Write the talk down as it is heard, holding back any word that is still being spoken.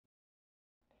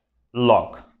Log.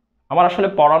 আমার আসলে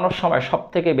পড়ানোর সময়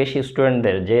সবথেকে বেশি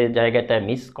স্টুডেন্টদের যে জায়গাটায়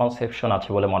মিসকনসেপশন আছে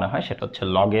বলে মনে হয় সেটা হচ্ছে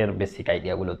লগের বেসিক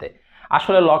আইডিয়াগুলোতে।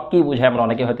 আসলে লগ কি বোঝায় আমরা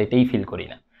অনেকে হয়তো এটাই ফিল করি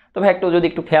না। তবে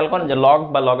একটু খেয়াল করেন যে লগ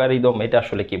বা লগারিদম এটা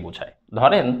আসলে কি বোঝায়।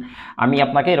 ধরেন আমি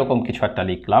আপনাকে এরকম কিছু একটা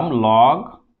লিখলাম লগ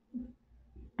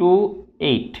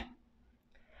 2/8।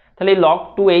 তাহলে এই লগ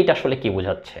 2/8 আসলে কি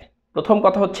বোঝাচ্ছে? প্রথম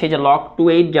কথা হচ্ছে যে লগ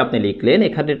 2/8 যে আপনি লিখলেন,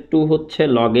 এখানে 2 হচ্ছে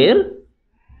লগের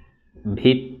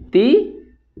ভিত্তি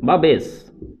বা বেস,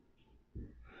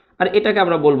 আর এটাকে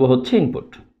আমরা বলবো হচ্ছে ইনপুট।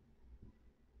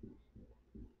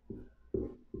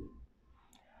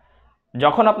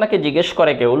 যখন আপনাকে জিজ্ঞেস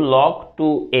করে কেউ log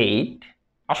 2/8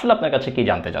 আসলে আপনার কাছে কি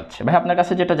জানতে চাচ্ছে? ভাই আপনার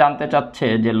কাছে যেটা জানতে চাচ্ছে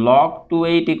যে log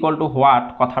 2/8 ইকুয়াল টু হোয়াট,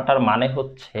 কথাটার মানে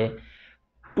হচ্ছে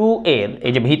 2 এর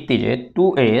এই যে ভিত্তি, যে 2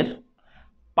 এর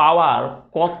পাওয়ার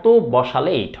কত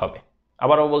বসালে 8 হবে।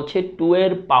 আবারও বলছি 2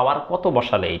 এর পাওয়ার কত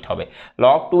বসালে 8 হবে।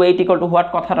 log 2/8 ইকুয়াল টু হোয়াট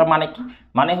কথাটার মানে কি?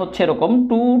 মানে হচ্ছে এরকম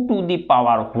 2 to the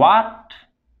power what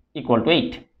equal to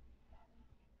 8।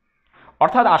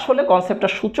 অর্থাৎ আসলে কনসেপ্টটা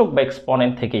সূচক বা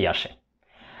এক্সপোনেন্ট থেকেই আসে।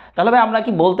 তাহলে ভাই আমরা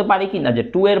কি বলতে পারি কি না যে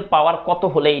 2 এর পাওয়ার কত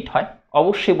হলে 8 হয়?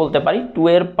 অবশ্যই বলতে পারি। 2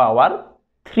 এর পাওয়ার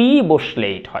 3 বসলে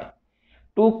 8 হয়।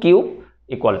 2 কিউব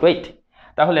ইকুয়াল টু 8।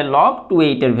 তাহলে log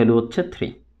 2/8 এর ভ্যালু হচ্ছে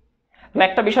 3। তাহলে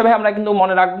একটা বিষয় ভাই আমরা কিন্তু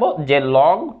মনে রাখবো যে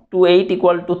log 2/8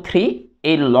 ইকুয়াল টু 3,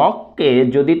 এই লগকে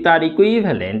যদি তার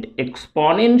ইকুইভ্যালেন্ট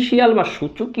এক্সপোনেনশিয়াল বা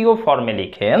সূচকীয় ফর্মে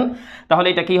লিখেন তাহলে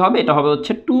এটা কি হবে? এটা হবে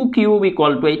হচ্ছে 2 কিউব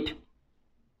ইকুয়াল টু 8।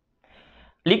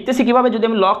 লিখতেছি কিভাবে? যদি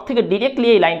আমি লগ থেকে ডিরেক্টলি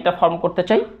এই লাইনটা ফর্ম করতে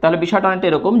চাই তাহলে বিষয়টা অনেকটা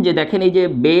এরকম যে দেখেন এই যে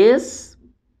বেস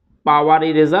পাওয়ার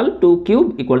এই রেজাল্ট 2 কিউব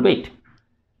ইকুয়াল টু 8।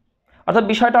 অর্থাৎ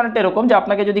বিষয়টা অনেকটা এরকম যে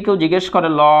আপনাকে যদি কেউ জিজ্ঞেস করে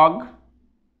log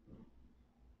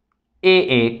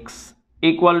ax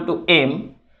equal to m,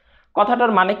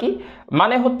 কথাটার মানে কি?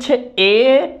 মানে হচ্ছে a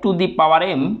to the power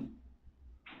m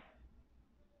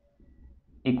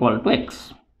equal to x।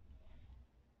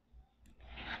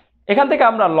 এখান থেকে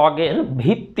আমরা লগের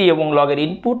ভিত্তি এবং লগের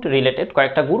ইনপুট রিলেটেড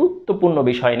কয়েকটা গুরুত্বপূর্ণ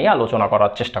বিষয় নিয়ে আলোচনা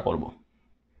করার চেষ্টা করব।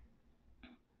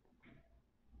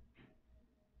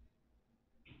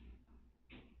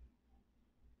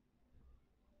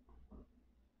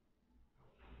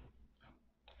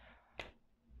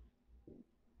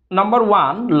 নাম্বার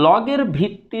 1, লগের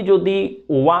ভিত্তি যদি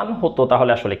 1 হতো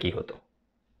তাহলে আসলে কি হতো?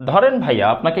 ধরেন ভাইয়া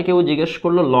আপনাকে কেউ জিজ্ঞেস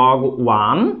করলো log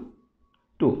 1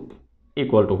 2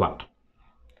 ইকুয়াল টু হোয়াট।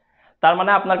 তার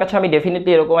মানে আপনার কাছে আমি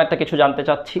ডেফিনেটলি এরকম একটা কিছু জানতে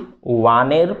চাচ্ছি, 1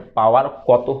 এর পাওয়ার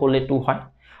কত হলে 2 হয়।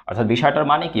 অর্থাৎ বিষয়টার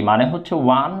মানে কি? মানে হচ্ছে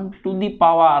 1 to the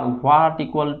power what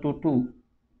equal to 2।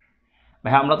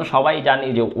 ভাই আমরা তো সবাই জানি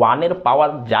যে 1 এর পাওয়ার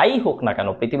যাই হোক না কেন,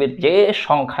 পৃথিবীর যে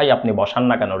সংখ্যায় আপনি বসান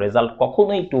না কেন, রেজাল্ট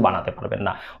কখনোই 2 বানাতে পারবেন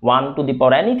না। 1 to the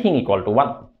power anything equal to 1।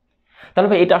 তাহলে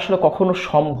ভাই এটা আসলে কখনো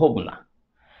সম্ভব না।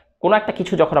 কোনো একটা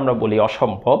কিছু যখন আমরা বলি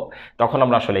অসম্ভব তখন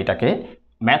আমরা আসলে এটাকে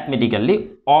ম্যাথমেটিক্যালি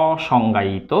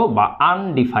অসংজ্ঞায়িত বা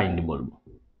আনডিফাইন্ড বলবো।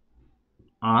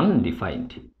 আনডিফাইন্ড।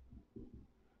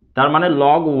 তার মানে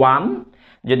log 1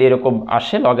 যদি এরকম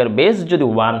আসে, লগের বেস যদি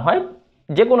 1 হয়,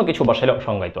 যে কোনো কিছু বসালে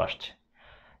অসংজ্ঞায়িত আসছে।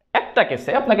 একটা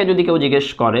কেসে আপনাকে যদি কেউ জিজ্ঞেস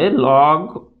করে log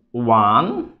 1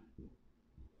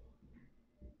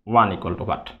 ইকুয়াল টু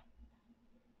হোয়াট,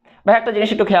 ভাই একটা জিনিস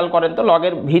একটু খেয়াল করেন তো,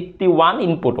 লগের ভিত্তি 1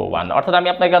 ইনপুটও 1, অর্থাৎ আমি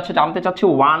আপনার কাছে জানতে চাচ্ছি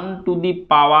 1 to the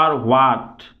power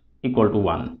what equal to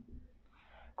 1।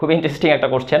 খুব ইন্টারেস্টিং একটা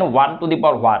question. 1 to the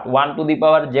power what, 1 to the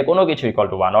পাওয়ার যে কোনো কিছু ইকুয়াল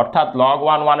টু 1, অর্থাৎ log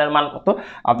 1 এর মান কত?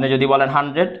 আপনি যদি বলেন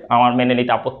 100 আমার মেনে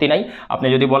নিতে আপত্তি নাই, আপনি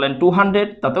যদি বলেন 200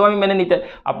 তাতেও আমি মেনে নিতে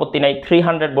আপত্তি নাই,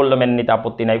 300 বললেও মেনে নিতে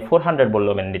আপত্তি নাই, 400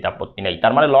 বললেও মেনে নিতে আপত্তি নাই।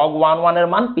 তার মানে log 1 এর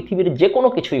মান পৃথিবীর যে কোনো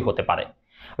কিছুই হতে পারে।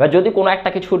 বা যদি কোনো একটা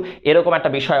কিছুর এরকম একটা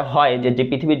বিষয় হয় যে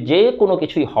পৃথিবীর যে কোনো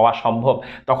কিছুই হওয়া সম্ভব,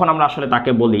 তখন আমরা আসলে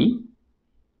তাকে বলি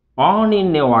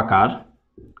অনির্ণেয়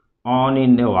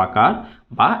আকার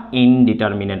বা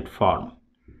ইনডিটারমিনেট ফর্ম।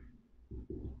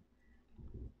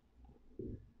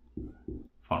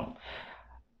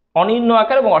 অনির্ণয়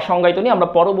আকার এবং অসংজ্ঞায়িত নিয়ে আমরা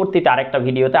পরবর্তীতে আরেকটা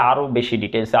ভিডিওতে আরো বেশি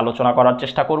ডিটেলসে আলোচনা করার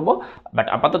চেষ্টা করব। বাট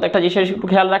আপাতত একটা জিনিস একটু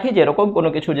খেয়াল রাখি যে এরকম কোনো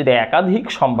কিছু যদি একাধিক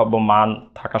সম্ভাব্য মান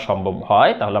থাকা সম্ভব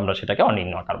হয় তাহলে আমরা সেটাকে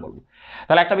অনির্ণয় আকার বলবো।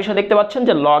 তাহলে একটা বিষয় দেখতে পাচ্ছেন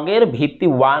যে লগের ভিত্তি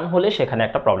 1 হলে সেখানে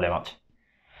একটা প্রবলেম আছে।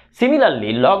 সিমিলারলি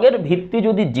লগের ভিত্তি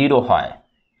যদি 0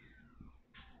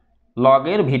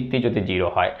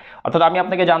 হয়, অর্থাৎ আমি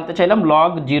আপনাকে জানতে চাইলাম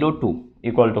log 02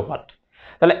 ইকুয়াল টু হোয়াট,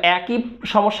 তাহলে একই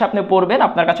সমস্যা আপনি পড়বেন।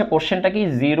 আপনার কাছে কোশ্চেনটা কি?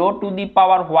 0 to the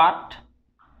power what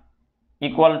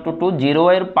equal to 2, 0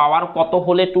 এর পাওয়ার কত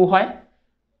হলে 2 হয়?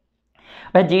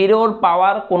 ভাই 0 এর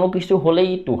পাওয়ার কোনো কিছু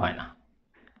হলেই 2 হয় না,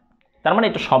 তার মানে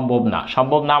এটা সম্ভব না।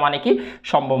 সম্ভব না মানে কি?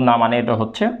 সম্ভব না মানে এটা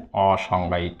হচ্ছে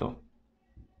অসংজ্ঞায়িত।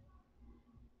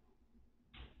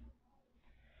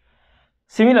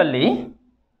 সিমিলারলি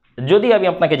যদি আমি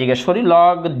আপনাকে জিজ্ঞেস করি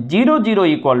log 0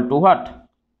 equal to what,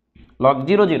 log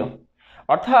 0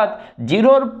 অর্থাৎ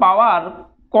 0-র পাওয়ার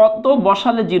কত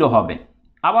বসালে 0 হবে।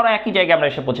 আবারও একই জায়গায় আমরা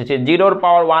এসে পৌঁছেছি, 0-র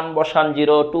পাওয়ার 1 বসান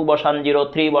 0, 2 বসান 0,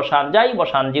 3 বসান, যাই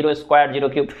বসান 0 স্কোয়ার 0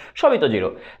 কিউব সবই তো 0।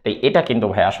 তাই এটা কিন্তু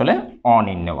ভাই আসলে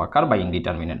অনির্ণেয় আকার বা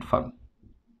ইনডিটারমিনেট ফর্ম।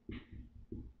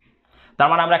 তার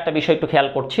মানে আমরা একটা বিষয় একটু খেয়াল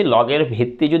করছি, লগের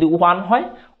ভিত্তি যদি 1 হয়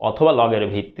অথবা লগের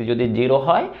ভিত্তি যদি 0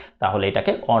 হয় তাহলে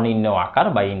এটাকে অনির্ণেয় আকার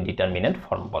বা ইনডিটারমিনেট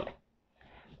ফর্ম বলে,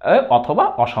 অথবা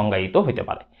অসংজ্ঞায়িত হতে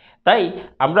পারে। তাই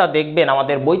আমরা দেখবেন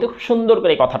আমাদের বইতে খুব সুন্দর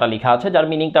করে এই কথাটা লেখা আছে, যার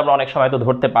মিনিংটা আমরা অনেক সময় তো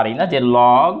ধরতে পারি না, যে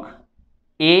লগ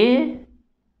এ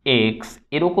এক্স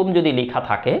এরকম যদি লেখা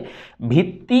থাকে,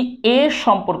 ভিত্তি এ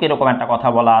সম্পর্কে এরকম একটা কথা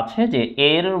বলা আছে যে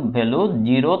এর ভ্যালু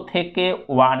 0 থেকে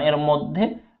 1 এর মধ্যে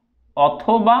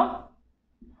অথবা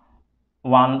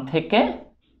 1 থেকে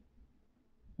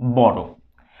বড়।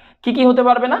 কি কি হতে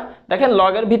পারবে না, দেখেন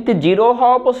লগের ভিত্তি 0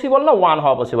 হওয়া পসিবল না, 1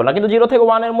 হওয়া পসিবল না, কিন্তু 0 থেকে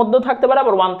 1 এর মধ্যেও থাকতে পারে,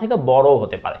 আবার 1 থেকে বড়ও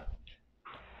হতে পারে।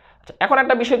 এখন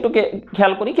একটা বিষয় একটু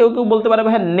খেয়াল করি, কেউ কেউ বলতে পারে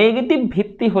ভাই নেগেটিভ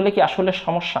ভিত্তি হলে কি আসলে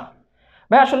সমস্যা?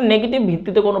 ভাই আসলে নেগেটিভ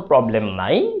ভিত্তিতে কোনো প্রবলেম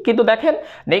নাই, কিন্তু দেখেন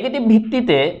নেগেটিভ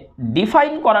ভিত্তিতে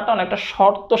ডিফাইন করাটা অনেকটা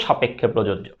শর্ত সাপেক্ষে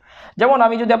প্রযোজ্য। যেমন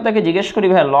আমি যদি আপনাকে জিজ্ঞেস করি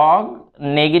ভাই লগ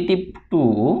 -2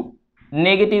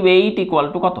 -8 ইকুয়াল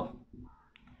টু কত,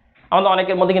 আমাদের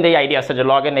অনেকের মধ্যে কিন্তু এই আইডিয়া আছে যে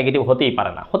লগের নেগেটিভ হতেই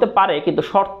পারে না, হতে পারে কিন্তু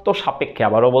শর্ত সাপেক্ষে।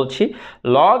 আবারও বলছি,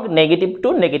 লগ -2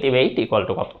 -8 ইকুয়াল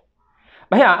টু কত?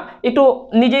 ভাইয়া একটু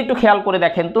নিজে একটু খেয়াল করে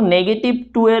দেখেন তো,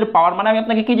 -2 এর পাওয়ার মানে আমি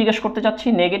আপনাকে কি জিজ্ঞেস করতে চাচ্ছি,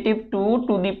 -2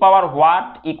 to the power what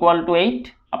equal to 8।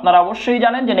 আপনারা অবশ্যই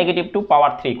জানেন যে -2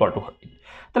 পাওয়ার 3 ইকুয়াল টু 8,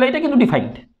 তাহলে এটা কিন্তু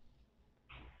ডিফাইন্ড।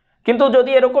 কিন্তু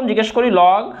যদি এরকম জিজ্ঞেস করি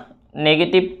লগ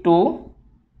 -2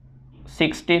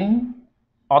 16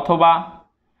 অথবা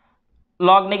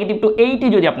লগ -2 8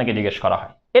 যদি আপনাকে জিজ্ঞেস করা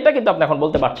হয়, এটা কিন্তু আপনি এখন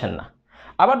বলতে পারছেন না।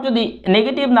 আবার যদি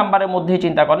নেগেটিভ নাম্বারের মধ্যে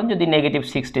চিন্তা করেন, যদি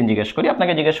 -16 জিজ্ঞেস করি,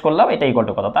 আপনাকে জিজ্ঞেস করলাম এটা ইকুয়াল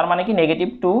টু কত, তার মানে কি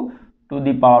 -2 to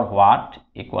the power what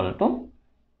equal to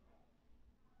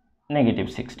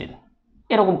 -16,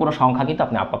 এরকম কোনো সংখ্যা কিন্তু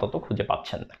আপনি আপাতত খুঁজে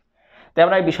পাচ্ছেন না। তাই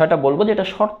আমরা এই বিষয়টা বলবো যে এটা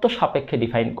শর্ত সাপেক্ষে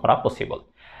ডিফাইন করা পসিবল।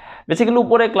 বেসিক্যালি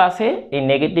উপরে ক্লাসে এই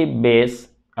নেগেটিভ বেস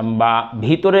বা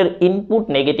ভিতরের ইনপুট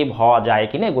নেগেটিভ হওয়া যায়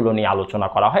কিনা এগুলো নিয়ে আলোচনা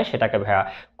করা হয়, সেটাকে ভাইয়া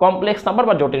কমপ্লেক্স নাম্বার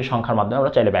বা জটিল সংখ্যার মাধ্যমে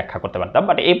আমরা চাইলে ব্যাখ্যা করতে পারতাম,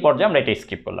 বাট এই পর্যায়ে আমরা এটা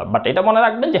স্কিপ করলাম। বাট এটা মনে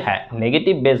রাখবেন যে হ্যাঁ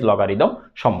নেগেটিভ বেস লগারিদম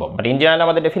সম্ভব, বাট ইন জেনারেল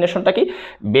আমাদের ডেফিনেশনটা কি,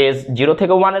 বেস 0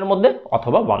 থেকে 1 এর মধ্যে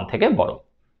অথবা 1 থেকে বড়।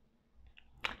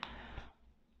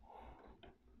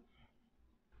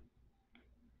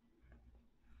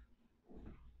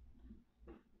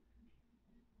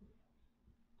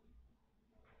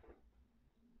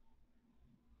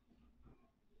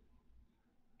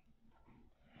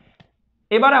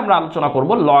 এবারে আমরা আলোচনা করব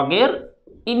লগের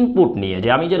ইনপুট নিয়ে, যে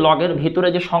আমি যে লগের ভিতরে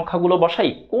যে সংখ্যাগুলো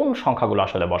বসাই কোন সংখ্যাগুলো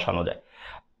আসলে বসানো যায়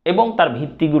এবং তার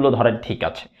ভিত্তিগুলো ধরেন ঠিক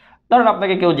আছে। ধরেন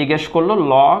আপনাকে কেউ জিজ্ঞেস করলো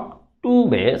লগ 2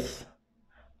 বেস,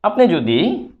 আপনি যদি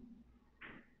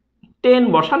 10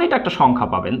 বসান এটা একটা সংখ্যা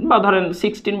পাবেন, বা ধরেন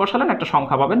 16 বসালেন একটা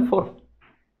সংখ্যা পাবেন 4,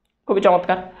 খুবই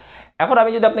চমৎকার। এখন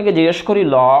আমি যদি আপনাকে জিজ্ঞেস করি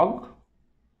লগ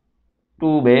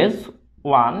 2 বেস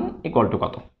 1 ইকুয়াল টু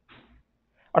কত,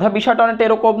 অর্থাৎ বিষয়টা অনেকটা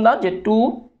এরকম না যে 2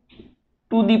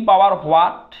 to the power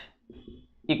what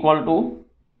equal to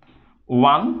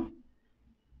 1।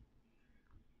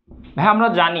 ভাই আমরা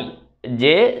জানি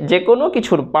যে যে কোনো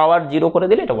কিছুর পাওয়ার 0 করে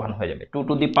দিলে এটা 1 হয়ে যাবে, 2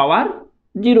 to the power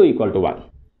 0 equal to 1।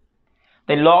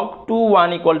 তাই লগ 2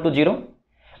 1 ইকুয়াল টু 0।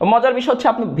 মজার বিষয়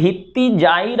হচ্ছে আপনি ভিত্তি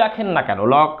যাই রাখেন না কেন,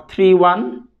 লগ 3 1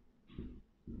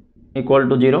 ইকুয়াল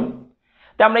টু 0।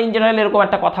 তাই আমরা ইন জেনারেল এরকম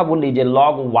একটা কথা বলি যে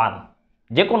লগ 1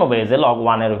 যে কোনো বেজে লগ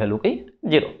 1 এর ভ্যালুকেই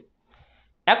 0।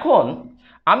 এখন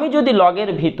আমি যদি লগের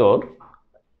ভিতর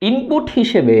ইনপুট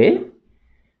হিসেবে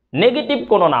নেগেটিভ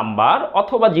কোনো নাম্বার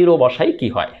অথবা 0 বসাই কি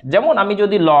হয়, যেমন আমি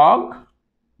যদি লগ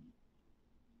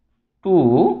 2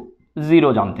 0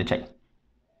 জানতে চাই,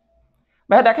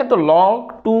 ভাই দেখেন তো লগ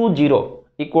 2 0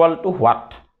 ইকুয়াল টু হোয়াট,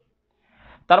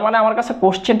 তার মানে আমার কাছে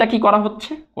কোশ্চেনটা কি করা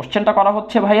হচ্ছে, কোশ্চেনটা করা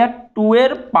হচ্ছে ভাইয়া 2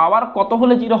 এর পাওয়ার কত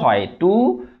হলে 0 হয়, 2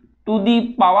 to the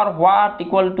power what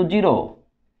equal to 0।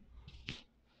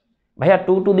 ভাইয়া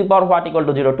 2 to the power what equal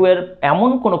to 0, 2 এর এমন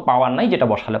কোনো পাওয়ার নাই যেটা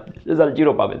বসালে রেজাল্ট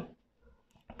 0 পাবেন।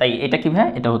 তাই এটা কি ভাইয়া,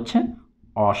 এটা হচ্ছে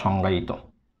অসংজ্ঞায়িত।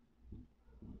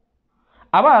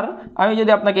 আবার আমি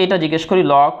যদি আপনাকে এটা জিজ্ঞেস করি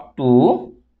লগ 2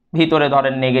 ভিতরে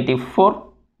ধরেন -4,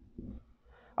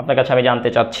 আপনার কাছে আমি জানতে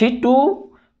চাচ্ছি 2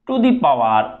 to the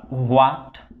power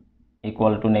what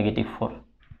equal to -4।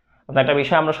 আপনার একটা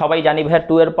বিষয় আমরা সবাই জানি ভাইয়া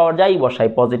 2 এর পাওয়ার যাই বসাই,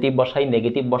 পজিটিভ বসাই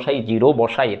নেগেটিভ বসাই 0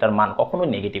 বসাই, এটার মান কখনোই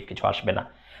নেগেটিভ কিছু আসবে না।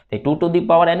 তাই 2 to the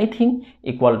power anything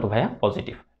equal to ভাইয়া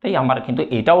পজিটিভ। তাই আমার কিন্তু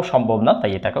এটাও সম্ভব না,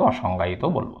 তাই এটাকে অসংজ্ঞায়িত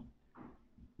বলবো।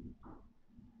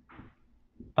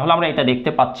 তাহলে আমরা এটা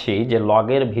দেখতে পাচ্ছি যে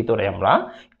লগের ভিতরে আমরা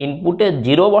ইনপুটে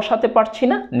 0 বসাতে পারছি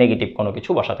না, নেগেটিভ কোনো কিছু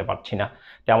বসাতে পারছি না।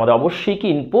 তাই আমাদের অবশ্যই কি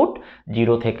ইনপুট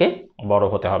 0 থেকে বড়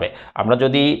হতে হবে। আমরা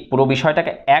যদি পুরো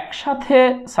বিষয়টাকে একসাথে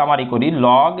সামারি করি,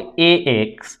 লগ এ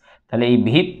এক্স, তাহলে এই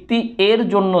ভিত্তি এর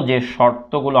জন্য যে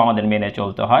শর্তগুলো আমাদের মেনে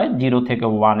চলতে হয়, 0 থেকে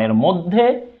 1 এর মধ্যে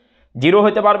 0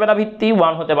 হতে পারবে না, ভিত্তি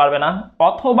 1 হতে পারবে না,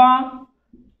 অথবা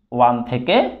 1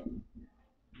 থেকে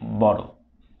বড়।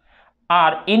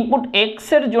 আর ইনপুট এক্স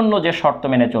এর জন্য যে শর্ত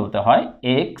মেনে চলতে হয়,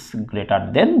 এক্স গ্রেটার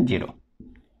দেন 0।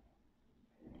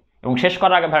 এবং শেষ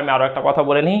করার আগে ভাই আমি আরও একটা কথা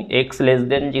বলে নিই, এক্স লেস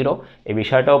দেন 0 এই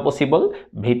বিষয়টাও পসিবল,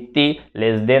 ভিত্তি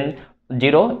লেস দেন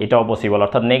 0 এটাও পসিবল,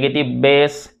 অর্থাৎ নেগেটিভ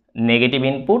বেস নেগেটিভ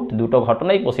ইনপুট দুটো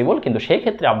ঘটনাই পসিবল। কিন্তু সেই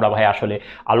ক্ষেত্রে আমরা ভাই আসলে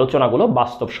আলোচনাগুলো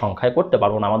বাস্তব সংখ্যায় করতে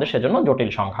পারবো না, আমাদের সেজন্য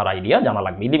জটিল সংখ্যার আইডিয়া জানা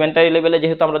লাগবে। এলিমেন্টারি লেভেলে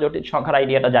যেহেতু আমরা জটিল সংখ্যার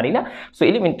আইডিয়াটা জানি না, সো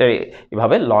এলিমেন্টারি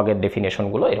এভাবে লগের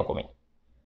ডেফিনেশনগুলো এরকমই।